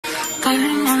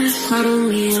I'm honest, I don't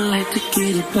really like to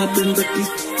get it poppin', but these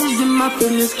things in my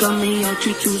business got me out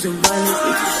here choosing violence.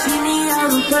 If you see me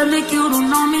out in public, you don't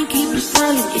know me, keep it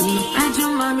silent. In the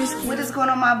bedroom, what is going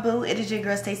on, my boo? It is your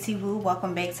girl STACIEWO.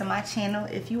 Welcome back to my channel.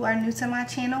 If you are new to my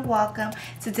channel, welcome.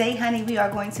 Today, honey, we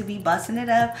are going to be busting it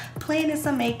up, playing in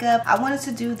some makeup. I wanted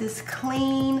to do this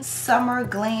clean summer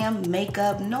glam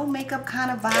makeup, no makeup kind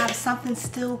of vibe, something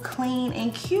still clean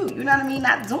and cute. You know what I mean?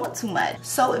 Not doing too much.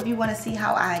 So if you want to see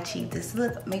how I achieve this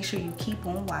look, make sure you keep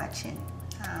on watching.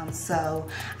 So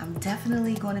I'm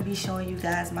definitely going to be showing you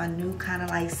guys my new kind of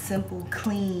like simple,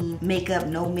 clean makeup,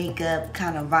 no makeup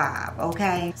kind of vibe,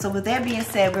 okay? So with that being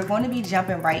said, we're going to be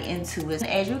jumping right into it.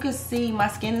 As you can see, my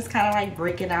skin is kind of like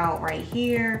breaking out right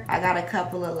here. I got a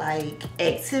couple of like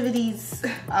activities.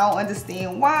 I don't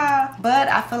understand why, but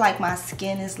I feel like my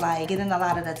skin is like getting a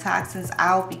lot of the toxins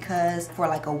out because for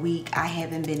like a week I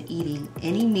haven't been eating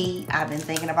any meat. I've been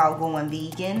thinking about going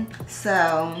vegan.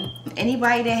 So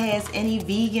anybody that has any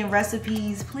vegan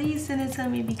recipes, please send it to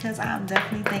me because I'm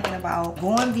definitely thinking about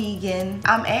going vegan.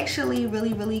 I'm actually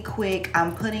really quick.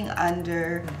 I'm putting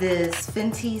under this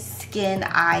Fenty Skin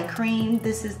Eye Cream.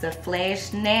 This is the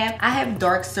Flash Nap. I have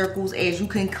dark circles, as you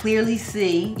can clearly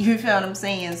see. You feel what I'm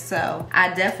saying? So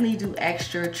I definitely do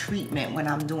extra treatment when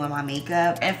I'm doing my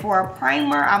makeup. And for a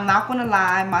primer, I'm not gonna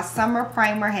lie, my summer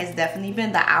primer has definitely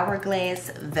been the Hourglass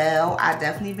Veil. I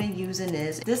definitely been using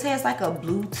this. This has like a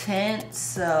blue tint,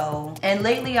 so, and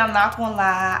lately, I'm not gonna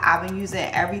lie, I've been using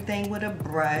everything with a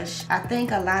brush. I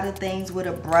think a lot of things with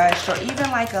a brush, or even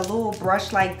like a little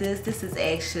brush like this. This is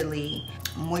actually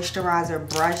moisturizer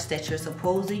brush that you're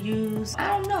supposed to use. I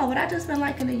don't know, but I just been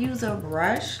liking to use a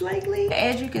brush lately.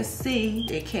 As you can see,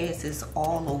 it casts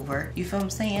all over. You feel what I'm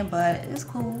saying? But it's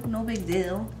cool, no big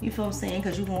deal. You feel what I'm saying?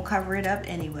 Because you're gonna cover it up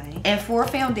anyway. And for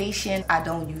foundation, I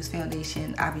don't use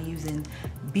foundation. I be using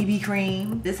BB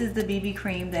cream. This is the BB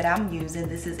cream that I'm using.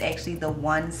 This is actually the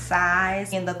one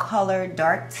size in the color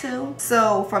dark 2.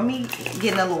 So for me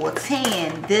getting a little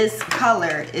tan, this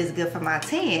color is good for my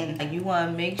tan. Like, you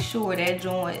want to make sure that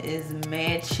joint is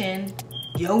matching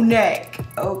your neck,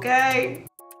 okay?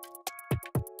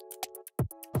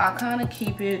 I kind of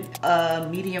keep it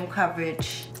medium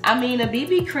coverage. I mean, a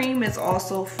BB cream is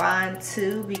also fine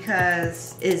too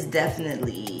because it's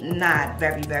definitely not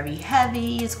very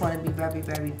heavy. It's going to be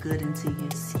very good into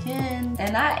your skin.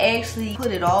 And I actually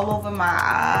put it all over my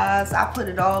eyes. I put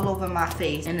it all over my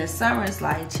face. In the summer, it's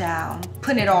like, child,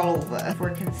 putting it all over. For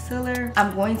concealer,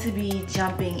 I'm going to be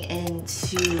jumping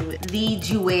into the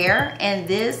Jouer, and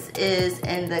this is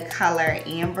in the color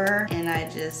Amber, and I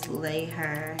just lay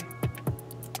her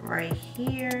right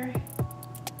here.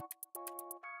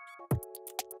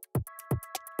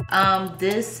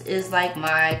 This is like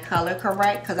my color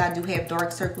correct because I do have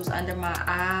dark circles under my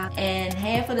eye, and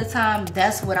half of the time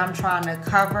that's what I'm trying to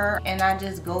cover, and I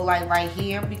just go like right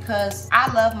here because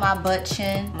I love my butt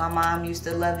chin. My mom used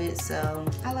to love it, so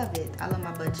I love it. I love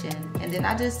my butt chin. And then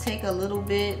I just take a little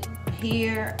bit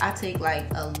here. I take like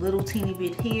a little teeny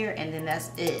bit here, and then that's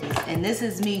it. And this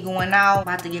is me going out,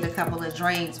 about to get a couple of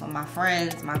drinks with my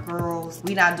friends, my girls.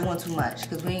 We not doing too much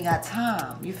because we ain't got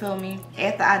time. You feel me?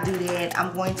 After I do that,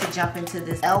 I'm going to jump into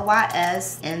this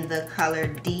LYS in the color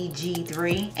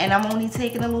DG3, and I'm only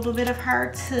taking a little bit of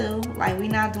her too. Like, we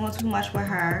not doing too much with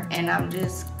her, and I'm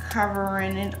just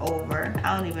covering it over.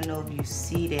 I don't even know if you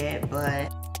see that,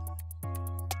 but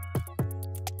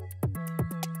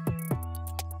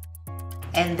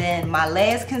and then my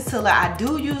last concealer, I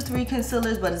do use 3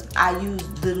 concealers, but I use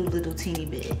little teeny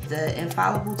bit. The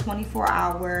Infallible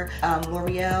 24-hour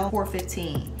L'Oreal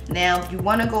 415. Now, if you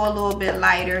want to go a little bit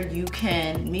lighter, you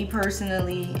can. Me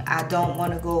personally, I don't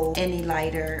want to go any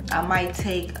lighter. I might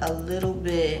take a little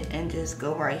bit and just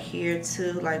go right here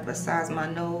too, like besides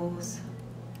my nose.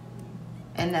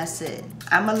 And that's it.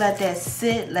 I'm gonna let that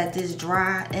sit, let this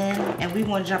dry in, and we're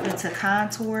gonna jump into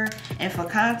contour. And for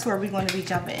contour, we're gonna be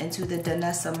jumping into the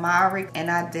Danessa Myrick, and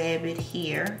I dab it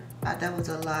here. That was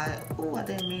a lot. Oh, I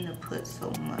didn't mean to put so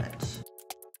much.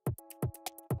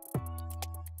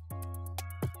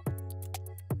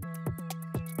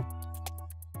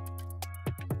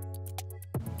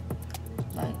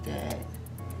 Like that.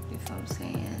 You feel what I'm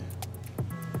saying?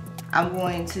 I'm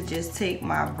going to just take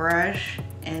my brush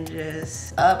and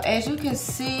just up. As you can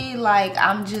see, like,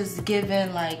 I'm just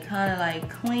giving like kind of like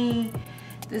clean.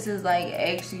 This is like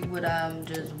actually what I'm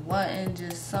just wanting,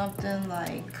 just something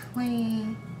like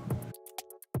clean.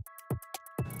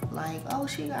 Like, oh,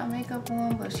 she got makeup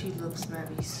on, but she looks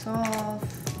very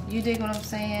soft. You dig what I'm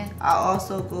saying? I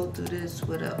also go through this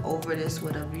with over this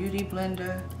with a beauty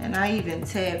blender, and I even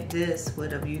tap this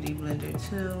with a beauty blender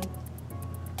too.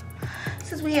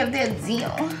 since we have that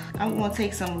zeal, I'm gonna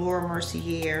take some Laura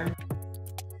Mercier.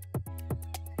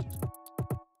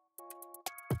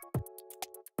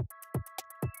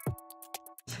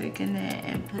 Taking that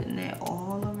and putting that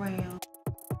all around.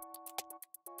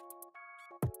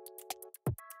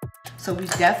 So we're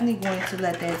definitely going to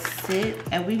let that sit,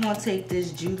 and we're gonna take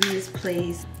this Julia's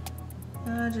Place.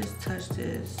 I just touch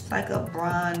this. It's like a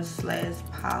bronze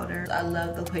 / powder. I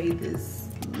love the way this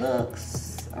looks.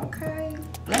 Okay.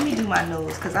 Let me do my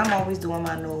nose, because I'm always doing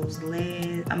my nose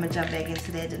lid. I'm gonna jump back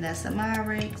into that Danessa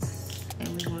Myricks, and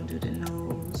we're gonna do the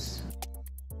nose.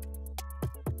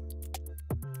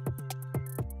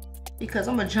 Because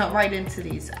I'm gonna jump right into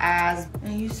these eyes.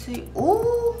 And you see,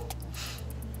 ooh,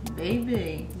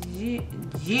 baby.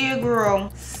 Yeah,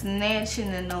 girl.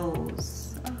 Snatching the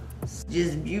nose.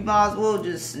 Just, you might as well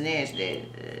just snatch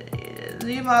that.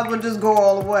 You might as well just go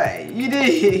all the way. You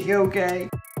did, okay?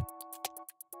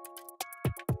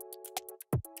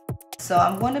 So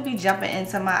I'm going to be jumping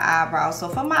into my eyebrows. So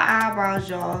for my eyebrows,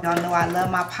 y'all know I love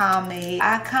my pomade.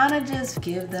 I kind of just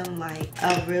give them like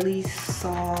a really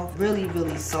soft,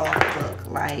 really soft look,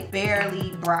 like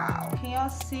barely brow. Can y'all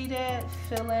see that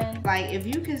filling? Like if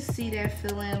you can see that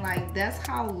filling, like that's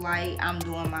how light I'm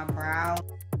doing my brow.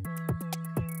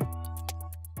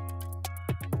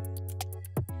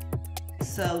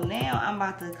 So now I'm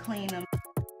about to clean them.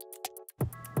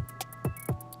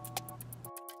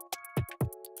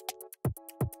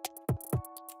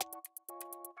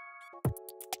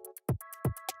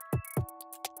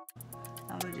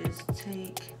 I'm gonna just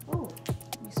take, oh,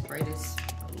 let me spray this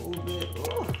a little bit.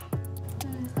 Oh,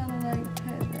 kind of like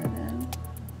pat that in.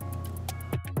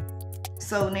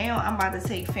 So now I'm about to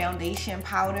take foundation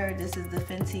powder. This is the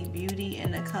Fenty Beauty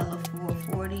in the color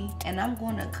 440. And I'm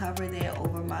going to cover that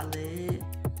over my lid.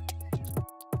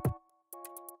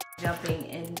 Jumping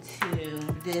into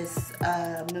this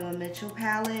Mila Mitchell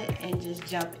palette and just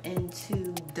jump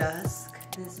into Dusk,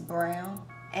 this brown.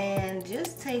 And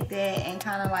just take that and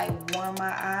kind of like warm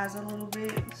my eyes a little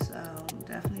bit. So I'm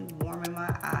definitely warming my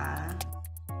eye.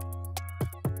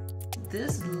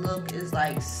 This look is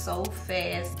like so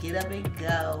fast, get up and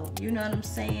go. You know what I'm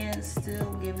saying?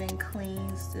 Still giving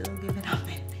clean, still giving up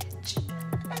that bitch.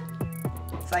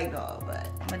 It's like, oh, but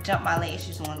I'm gonna jump my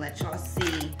lashes on, let y'all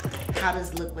see how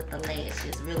this look with the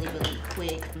lashes really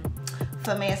quick.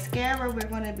 For mascara, we're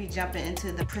gonna be jumping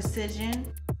into the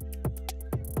Precision.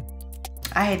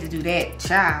 I had to do that,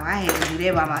 child. I had to do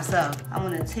that by myself. I'm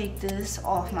gonna take this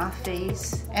off my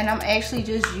face, and I'm actually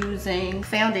just using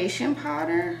foundation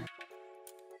powder.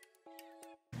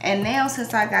 And now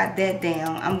since I got that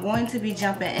down, I'm going to be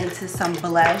jumping into some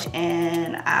blush,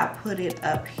 and I put it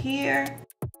up here.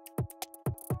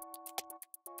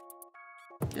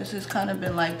 This has kind of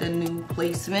been like the new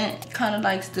placement. Kind of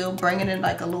like still bringing it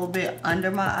like a little bit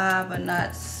under my eye, but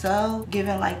not so.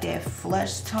 Giving like that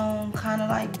flush tone kind of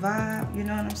like vibe, you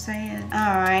know what I'm saying?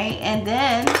 All right, and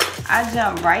then I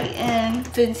jump right in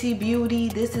Fenty Beauty.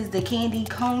 This is the Candy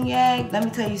Cognac. Let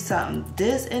me tell you something.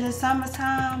 This in the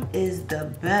summertime is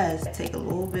the best. Take a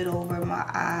little bit over my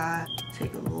eye.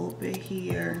 Take a little bit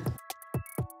here.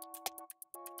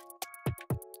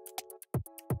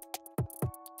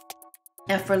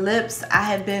 And for lips, I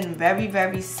have been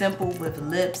very simple with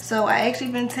lips. So I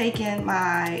actually been taking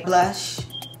my blush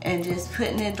and just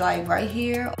putting it like right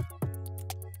here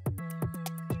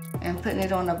and putting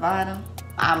it on the bottom.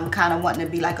 I'm kind of wanting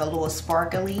to be like a little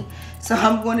sparkly. So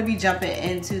I'm going to be jumping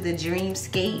into the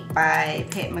Dreamscape by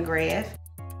Pat McGrath.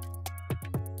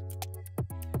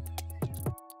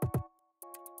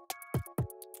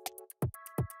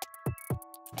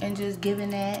 And just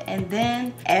giving that, and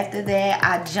then after that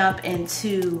I jump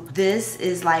into, this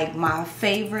is like my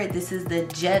favorite. This is the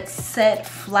Jet Set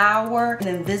Flower, an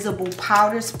invisible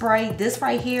powder spray. This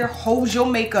right here holds your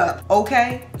makeup,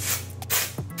 okay?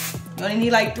 You only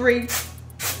need like 3,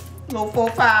 little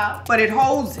 4, 5, but it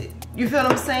holds it. You feel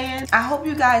what I'm saying? I hope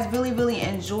you guys really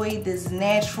enjoyed this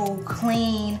natural,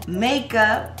 clean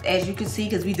makeup. As you can see,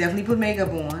 because we definitely put makeup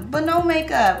on, but no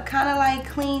makeup. Kind of like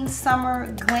clean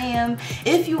summer glam.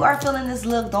 If you are feeling this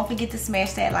look, don't forget to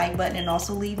smash that like button and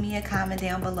also leave me a comment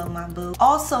down below, my boo.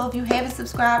 Also, if you haven't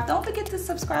subscribed, don't forget to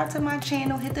subscribe to my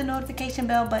channel. Hit the notification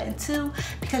bell button too,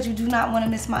 because you do not want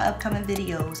to miss my upcoming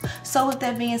videos. So with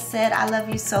that being said, I love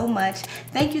you so much.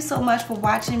 Thank you so much for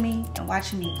watching me and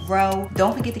watching me grow.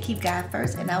 Don't forget to keep God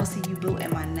first, and I will see you, boo,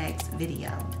 in my next video.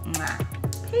 Mwah.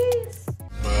 Peace.